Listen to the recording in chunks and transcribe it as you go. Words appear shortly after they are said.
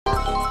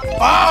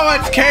Oh,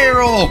 it's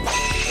K-Rool.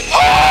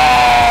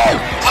 Oh!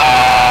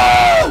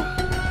 Oh!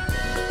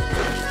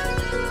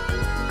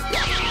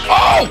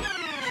 Oh!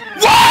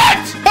 What?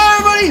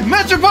 Hi,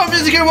 everybody.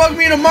 MrPopMusic here. Welcome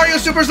to Mario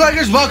Super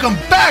Sluggers. Welcome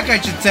back, I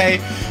should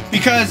say.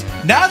 Because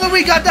now that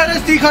we got that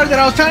SD card that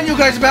I was telling you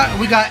guys about,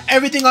 we got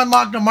everything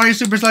unlocked on Mario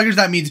Super Sluggers.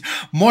 That means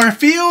more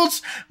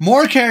fields,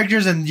 more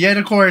characters, and yet,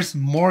 of course,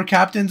 more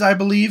captains, I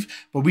believe.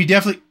 But we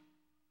definitely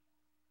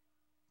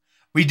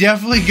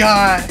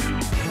got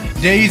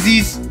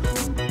Daisy's.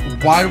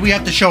 Why do we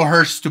have to show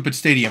her stupid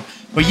stadium?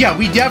 But yeah,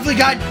 we definitely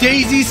got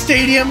Daisy's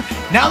stadium.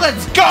 Now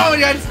let's go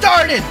and get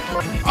started.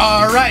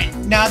 All right,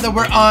 now that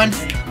we're on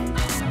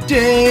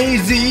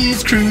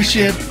Daisy's cruise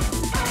ship.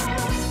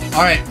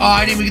 All right. Oh,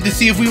 I didn't even get to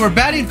see if we were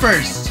batting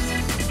first.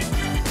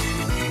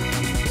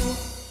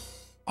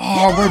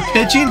 Oh, we're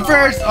pitching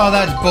first? Oh,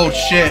 that's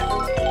bullshit.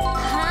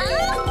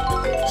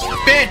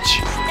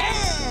 Bitch.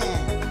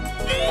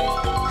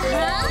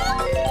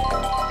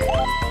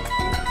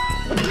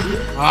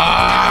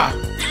 Ah,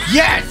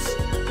 yes.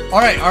 All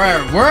right.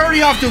 We're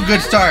already off to a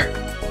good start.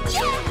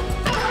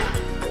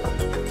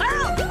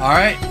 All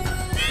right.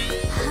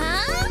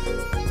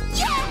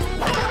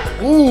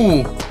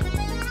 Ooh.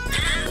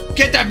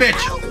 Get that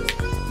bitch.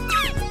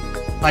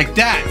 Like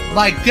that,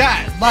 like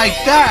that, like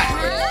that.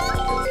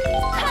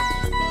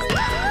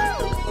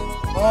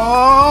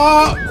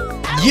 Oh,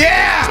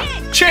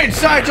 yeah! Change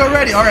sides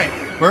already. All right,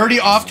 we're already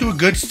off to a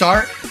good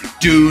start.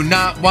 Do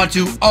not want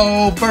to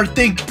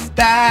overthink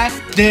that.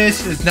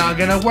 This is not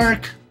gonna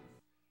work.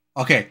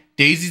 Okay,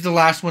 Daisy's the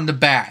last one to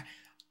bat.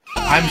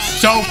 I'm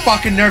so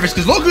fucking nervous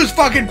because look who's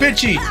fucking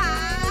pitching.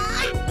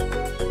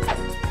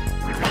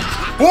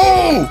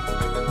 Oh,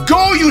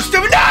 go you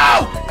stupid!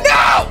 No,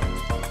 no!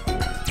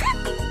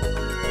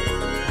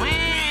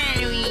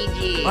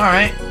 All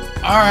right.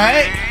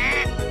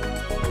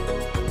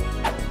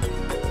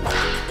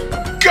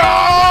 Go!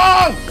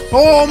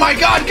 Oh my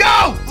God,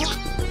 go!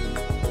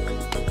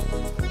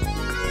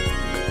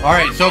 All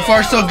right, so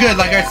far so good,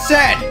 like I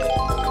said.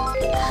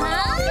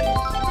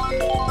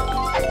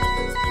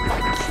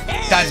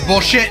 That's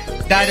bullshit.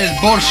 That is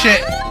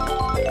bullshit.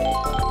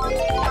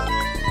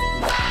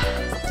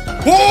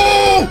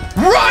 Oh!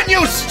 Run,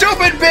 you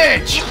stupid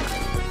bitch!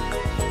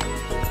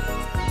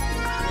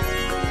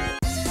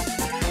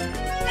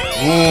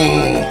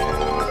 Ooh.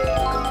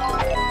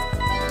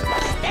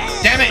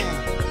 Damn it!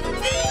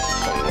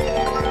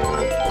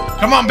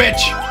 Come on,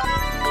 bitch!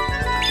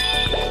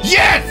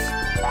 Yes!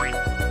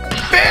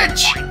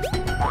 Bitch!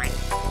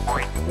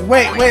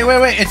 Wait.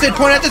 It said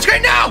point at the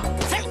screen now!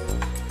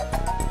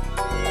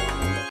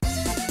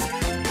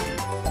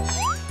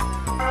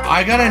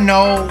 I gotta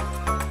know.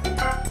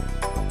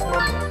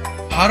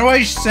 How do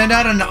I send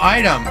out an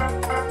item?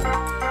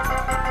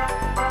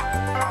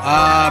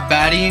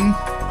 Batting.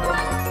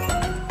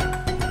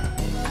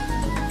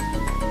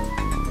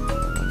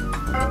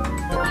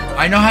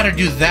 I know how to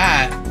do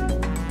that.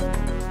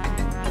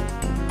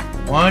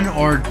 1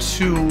 or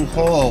 2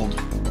 hold.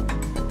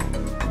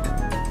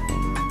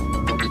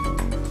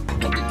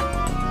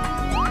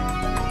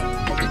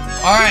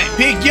 Alright,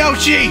 Pink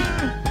Yoshi!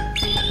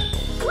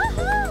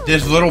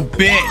 This little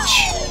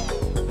bitch.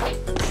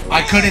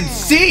 I couldn't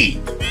see!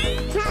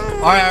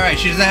 Alright,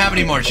 she doesn't have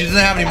any more.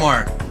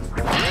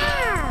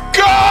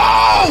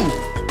 Go!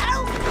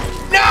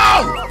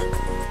 No!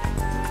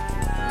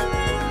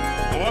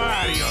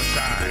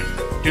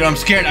 Dude, I'm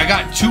scared. I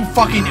got 2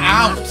 fucking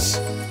outs.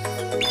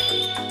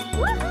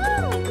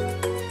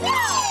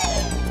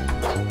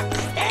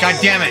 God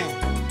damn it.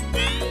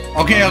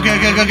 Okay.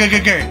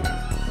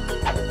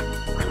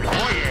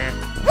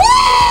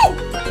 Woo!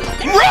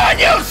 Run,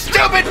 you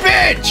stupid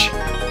bitch!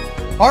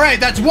 All right,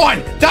 that's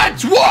 1.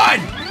 That's 1!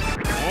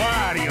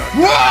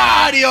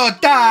 Wario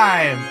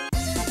time!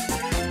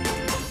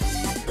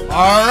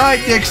 All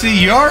right, Dixie,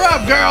 you're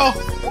up, girl.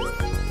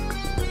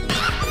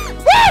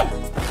 Woo!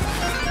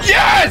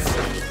 Yes!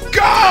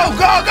 Go!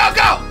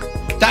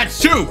 That's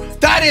 2!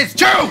 That is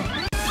 2!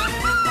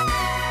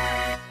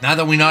 Now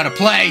that we know how to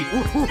play.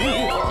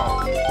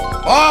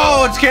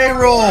 Oh, it's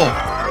K-Rool!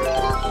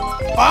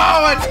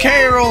 Oh, it's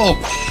K-Rool!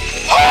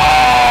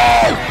 Oh!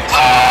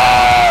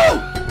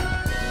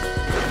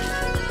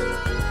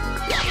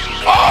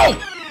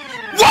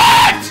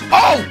 What?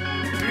 Oh!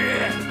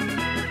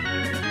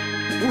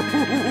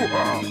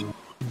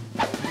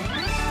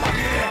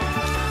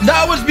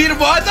 That was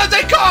beautiful. I thought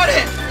they caught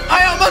it!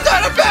 I almost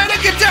had a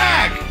panic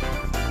attack!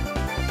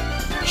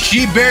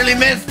 She barely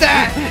missed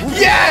that!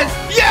 Yes!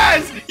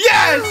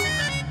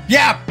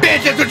 Yeah,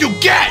 bitch, that's what you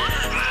get!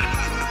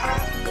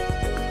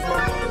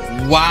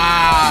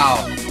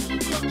 Wow!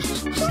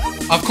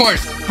 Of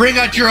course, bring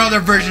out your other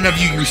version of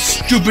you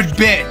stupid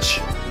bitch!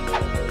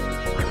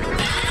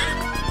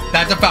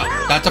 That's a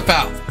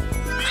foul.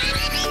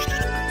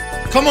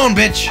 Come on,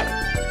 bitch!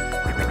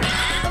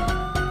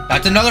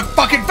 That's another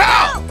fucking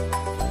foul!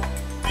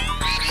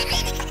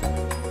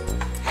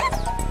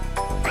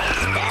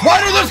 Why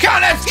do those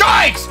count as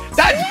strikes?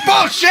 That's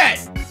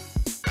bullshit!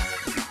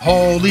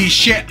 Holy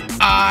shit,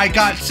 I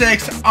got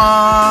 6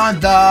 on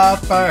the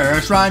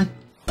first run.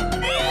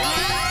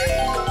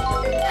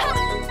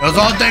 It was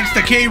all thanks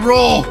to K.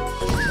 Rool.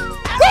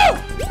 Woo!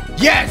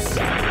 Yes!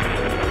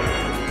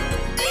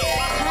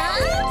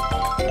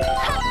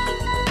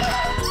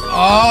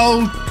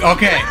 Oh,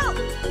 okay.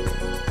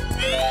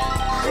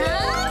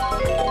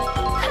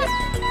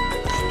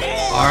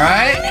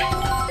 Alright.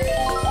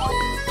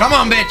 Come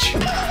on, bitch.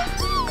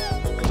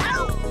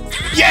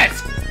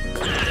 Yes!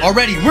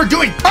 Already, we're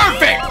doing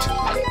perfect!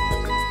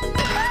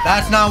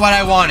 That's not what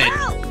I wanted.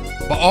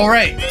 But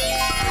alright.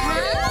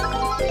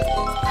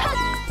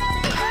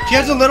 She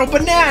has a little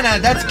banana.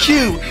 That's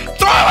cute.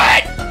 Throw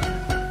it!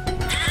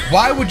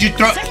 Why would you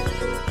throw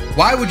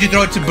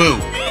it to Boo?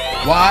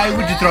 Why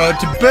would you throw it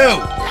to Boo?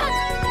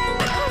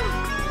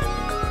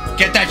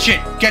 Get that shit!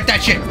 Get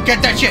that shit!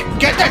 Get that shit!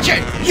 Get that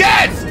shit!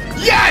 Yes!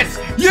 Yes!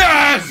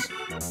 Yes!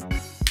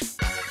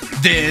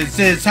 This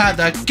is how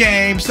the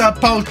game's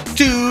supposed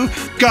to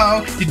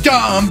go, you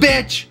dumb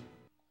bitch!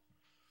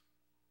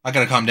 I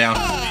gotta calm down.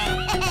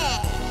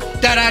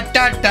 Da da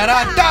da da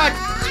da da!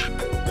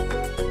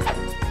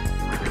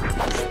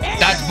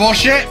 That's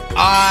bullshit!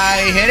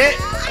 I hit it!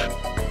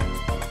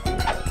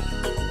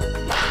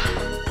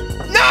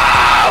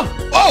 No!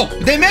 Oh!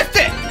 They missed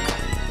it!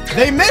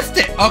 They missed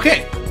it!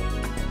 Okay.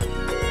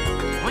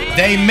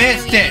 They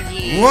missed it!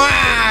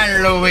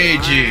 Wow,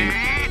 Luigi!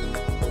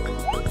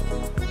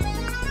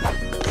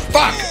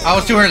 Fuck! I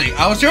was too early.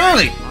 I was too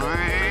early!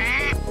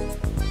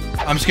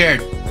 I'm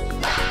scared.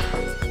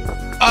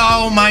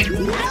 Oh my...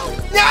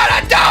 Not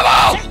a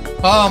double!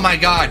 Oh my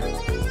god.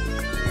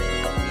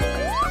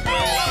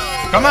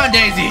 Come on,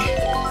 Daisy.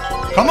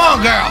 Come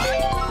on, girl.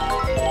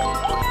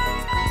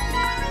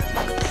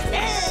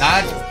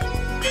 That's...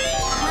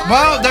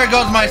 Well, there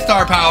goes my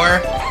star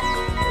power.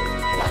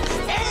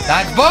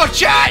 That's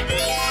bullshit!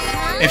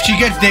 If she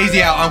gets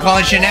Daisy out, I'm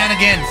calling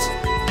shenanigans.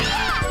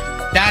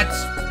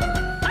 That's...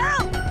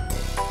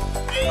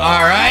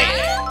 Alright.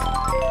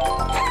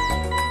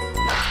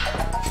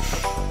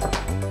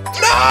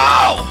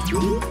 No!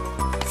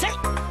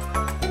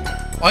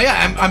 Oh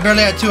yeah, I'm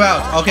barely at 2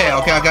 outs. Okay.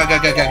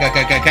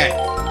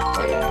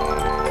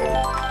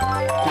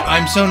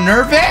 I'm so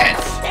nervous!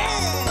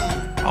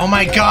 Oh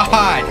my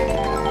god!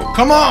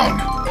 Come on!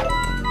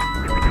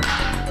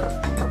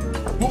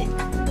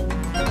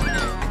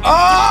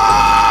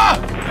 Ah!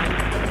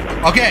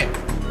 Okay.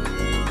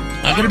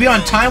 I'm gonna be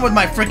on time with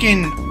my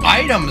freaking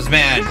items,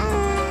 man.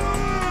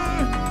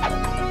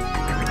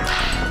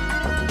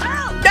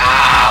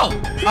 No!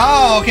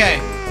 Oh, okay.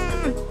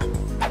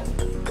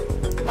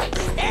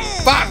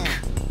 Fuck!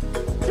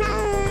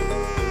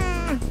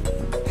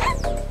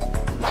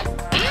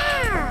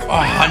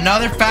 Oh,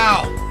 another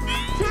foul!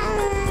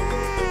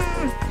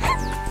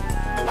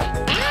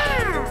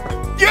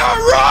 Yeah,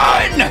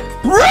 run!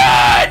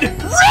 Run!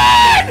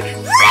 Run!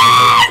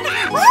 Run!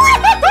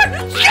 Run!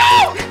 Go!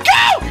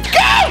 Go!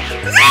 Go!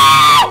 No!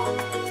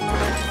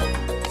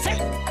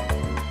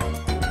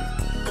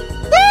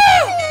 Woo!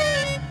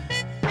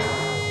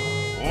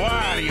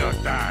 Wario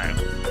time!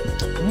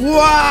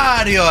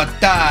 Wario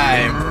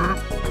time!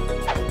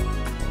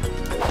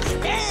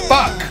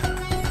 Fuck!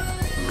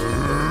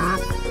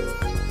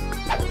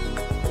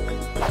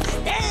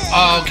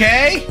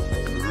 Okay.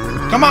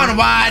 Come on,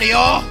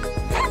 Wario.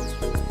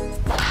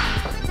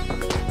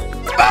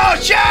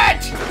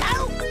 Bullshit!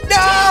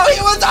 No, he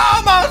was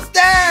almost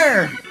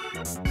there.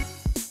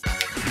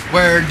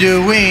 We're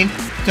doing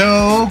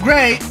so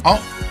great. Oh,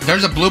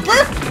 there's a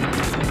blooper?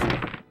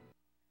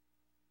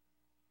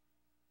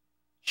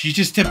 He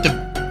just tipped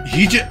a...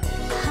 He just...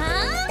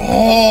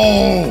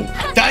 Oh,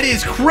 that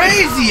is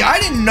crazy. I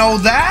didn't know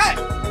that.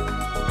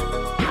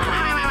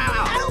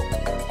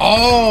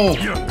 Oh,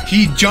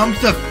 he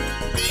jumped the...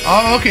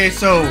 Oh, okay,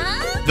 so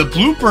the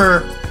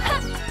blooper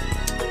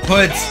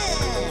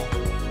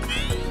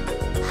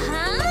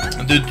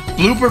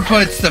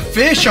puts the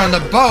fish on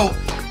the boat,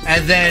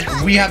 and then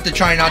we have to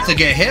try not to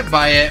get hit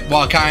by it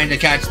while trying to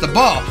catch the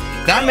ball.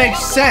 That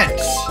makes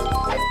sense.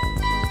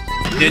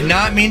 Did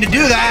not mean to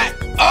do that.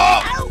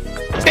 Oh,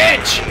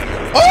 bitch!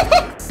 Oh!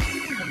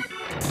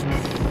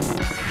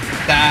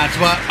 That's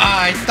what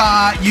I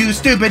thought, you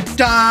stupid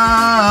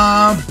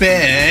dumb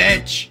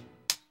bitch.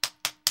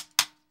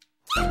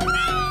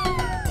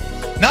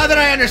 Now that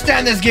I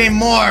understand this game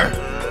more,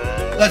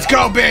 let's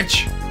go,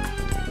 bitch.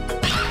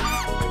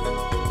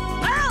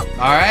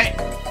 All right.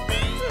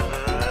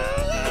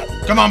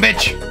 Come on,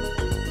 bitch.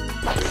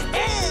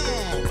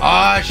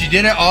 Ah, she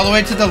did it all the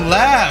way to the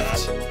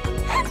left.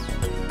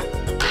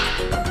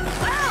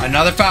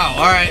 Another foul.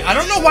 All right. I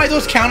don't know why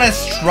those count as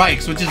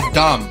strikes, which is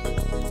dumb.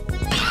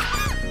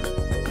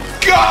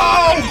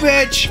 Go,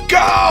 bitch.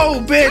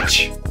 Go,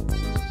 bitch.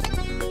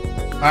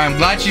 All right, I'm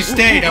glad she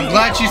stayed. I'm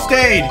glad she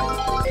stayed.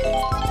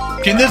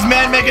 Can this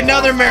man make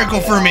another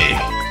miracle for me?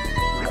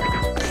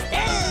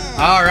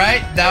 All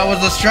right, that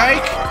was a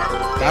strike.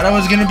 Thought it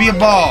was gonna be a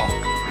ball.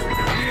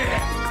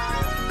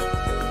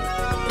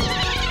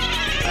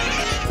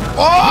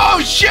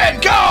 Oh shit!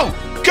 Go!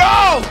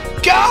 Go!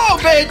 Go,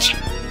 bitch!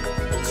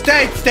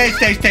 Stay!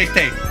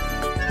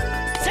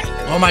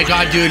 Oh my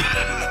god, dude.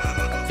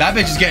 That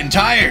bitch is getting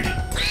tired.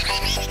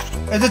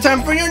 Is it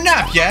time for your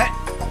nap yet?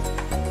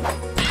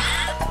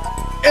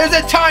 Is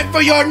it time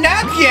for your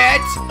nap yet?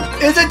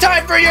 Is it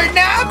time for your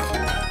nap?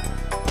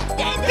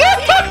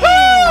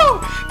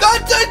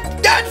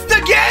 That's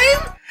the game?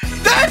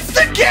 That's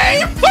the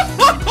game?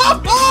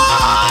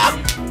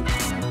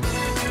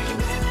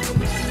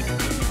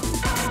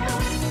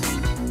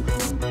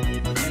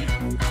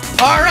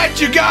 Alright,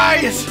 you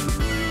guys.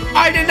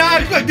 I did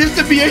not expect this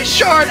to be a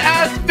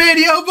short-ass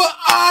video, but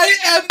I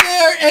am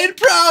there and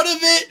proud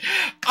of it.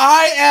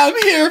 I am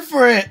here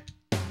for it.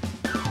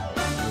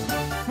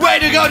 Way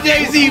to go,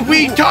 Daisy!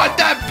 We taught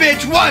that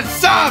bitch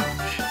what's up!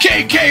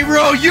 KK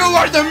Roll, you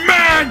are the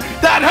man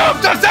that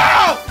helped us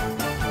out!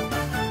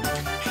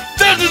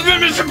 This has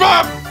been Mr.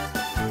 Pop!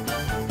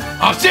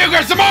 I'll see you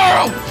guys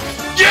tomorrow!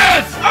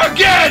 Yes!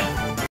 Again!